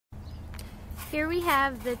Here we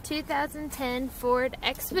have the 2010 Ford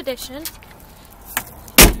Expedition,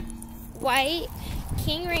 white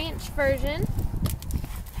King Ranch version,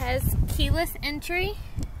 has keyless entry,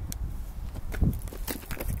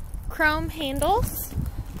 chrome handles,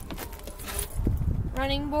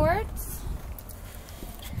 running boards,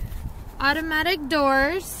 automatic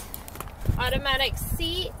doors, automatic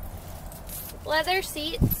seat, leather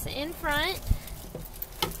seats in front,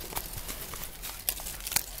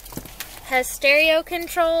 has stereo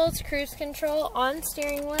controls, cruise control on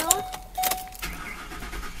steering wheel,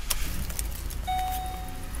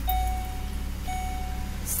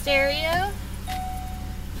 stereo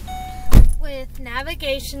with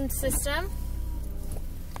navigation system,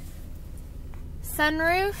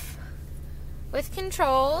 sunroof with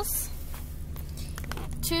controls.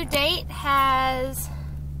 To date has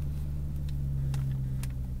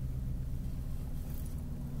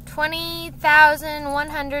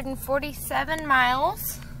 20,147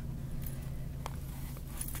 miles.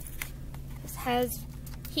 This has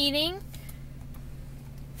heating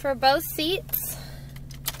for both seats.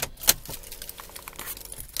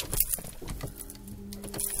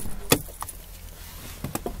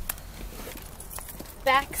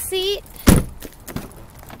 Back seat,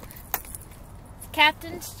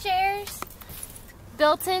 captain's chairs,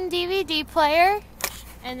 built-in DVD player,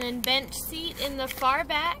 and then bench seat in the far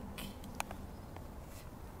back.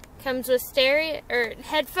 Comes with stereo or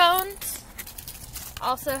headphones.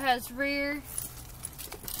 Also has rear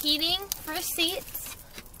heating for seats.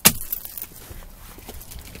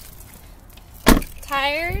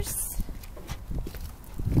 Tires.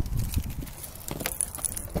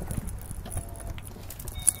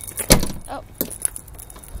 Oh.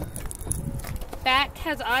 Back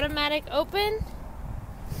has automatic open.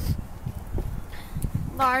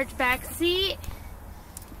 Large back seat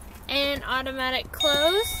and automatic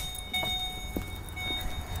close.